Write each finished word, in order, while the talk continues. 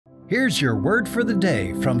Here's your word for the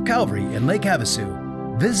day from Calvary in Lake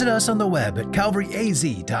Havasu. Visit us on the web at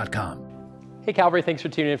calvaryaz.com. Hey Calvary, thanks for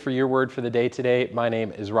tuning in for your word for the day today. My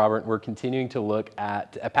name is Robert. We're continuing to look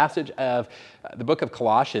at a passage of the book of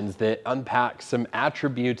Colossians that unpacks some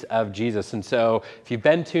attributes of Jesus. And so if you've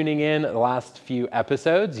been tuning in the last few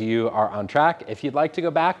episodes, you are on track. If you'd like to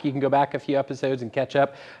go back, you can go back a few episodes and catch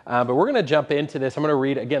up. But we're going to jump into this. I'm going to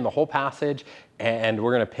read again the whole passage, and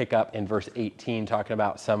we're going to pick up in verse 18, talking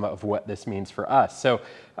about some of what this means for us. So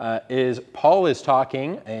Paul is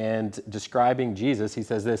talking and describing Jesus. He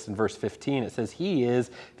says this in verse 15. It says, "He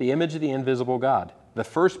is the image of the invisible God, the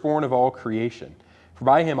firstborn of all creation. For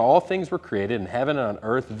by him all things were created in heaven and on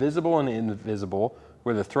earth, visible and invisible,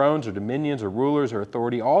 whether thrones or dominions or rulers or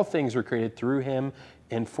authority. All things were created through him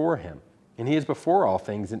and for him. And he is before all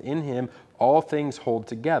things, and in him all things hold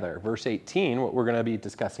together." Verse 18, what we're going to be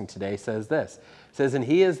discussing today, says this. It says, "And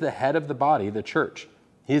he is the head of the body, the church.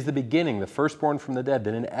 He is the beginning, the firstborn from the dead,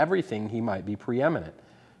 that in everything he might be preeminent.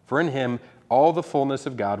 For in him all the fullness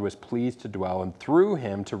of God was pleased to dwell, and through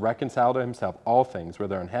him to reconcile to himself all things,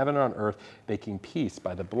 whether in heaven or on earth, making peace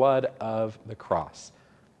by the blood of the cross."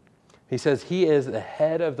 He says he is the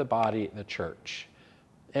head of the body, the church.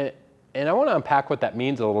 And I want to unpack what that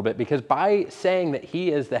means a little bit, because by saying that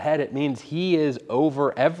he is the head, it means he is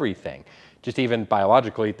over everything. Just even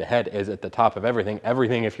biologically, the head is at the top of everything.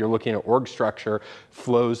 Everything, if you're looking at org structure,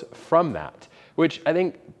 flows from that, which I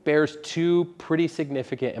think bears two pretty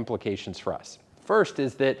significant implications for us. First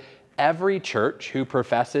is that every church who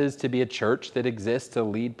professes to be a church that exists to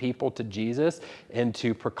lead people to Jesus and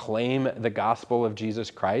to proclaim the gospel of Jesus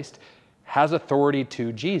Christ has authority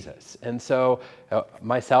to Jesus. And so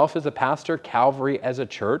myself as a pastor, Calvary as a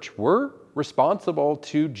church, we're responsible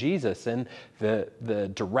to Jesus and the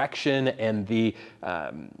direction and the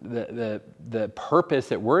purpose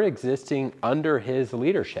that we're existing under his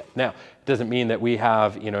leadership. Now, it doesn't mean that we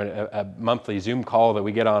have a monthly Zoom call that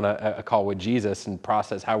we get on a call with Jesus and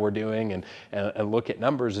process how we're doing and look at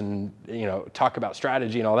numbers and talk about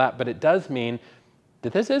strategy and all that. But it does mean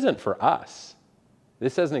that this isn't for us.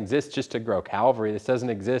 This doesn't exist just to grow Calvary. This doesn't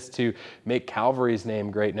exist to make Calvary's name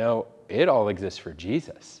great. No, it all exists for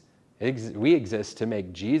Jesus. We exist to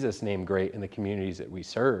make Jesus' name great in the communities that we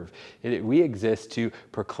serve. We exist to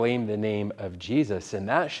proclaim the name of Jesus, and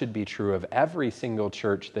that should be true of every single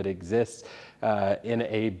church that exists in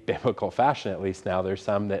a biblical fashion, at least. Now, there's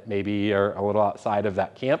some that maybe are a little outside of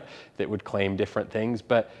that camp that would claim different things,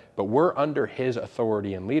 but we're under his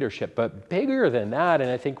authority and leadership. But bigger than that,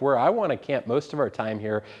 and I think where I want to camp most of our time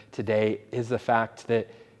here today, is the fact that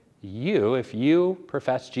if you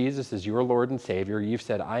profess Jesus as your Lord and Savior, you've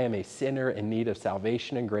said, "I am a sinner in need of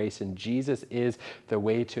salvation and grace, and Jesus is the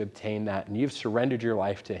way to obtain that," and you've surrendered your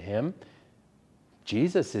life to him,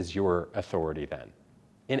 Jesus is your authority then.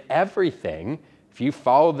 In everything, if you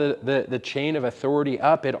follow the chain of authority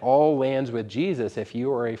up, it all lands with Jesus if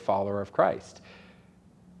you are a follower of Christ.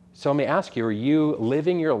 So let me ask you, are you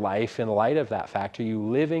living your life in light of that fact? Are you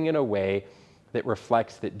living in a way that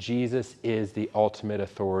reflects that Jesus is the ultimate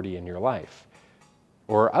authority in your life,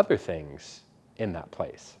 or other things in that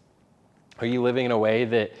place? Are you living in a way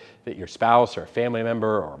that your spouse or a family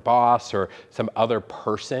member or a boss or some other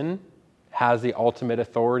person has the ultimate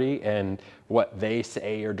authority, and what they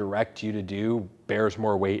say or direct you to do bears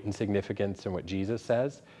more weight and significance than what Jesus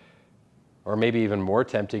says? Or maybe even more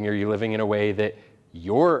tempting, are you living in a way that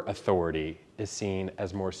your authority is seen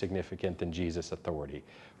as more significant than Jesus' authority?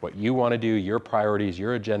 What you want to do, your priorities,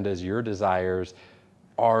 your agendas, your desires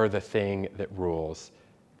are the thing that rules.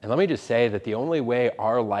 And let me just say that the only way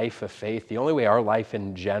our life of faith, the only way our life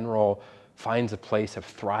in general finds a place of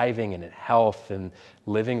thriving and in health and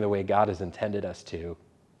living the way God has intended us to,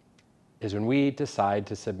 is when we decide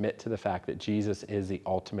to submit to the fact that Jesus is the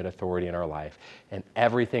ultimate authority in our life, and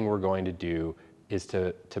everything we're going to do is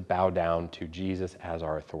to bow down to Jesus as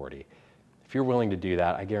our authority. If you're willing to do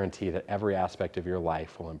that, I guarantee that every aspect of your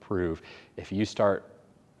life will improve if you start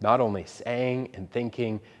not only saying and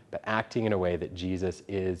thinking, but acting in a way that Jesus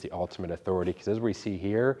is the ultimate authority. Because as we see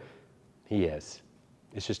here, he is.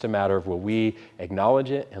 It's just a matter of will we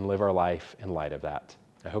acknowledge it and live our life in light of that.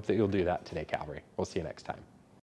 I hope that you'll do that today, Calvary. We'll see you next time.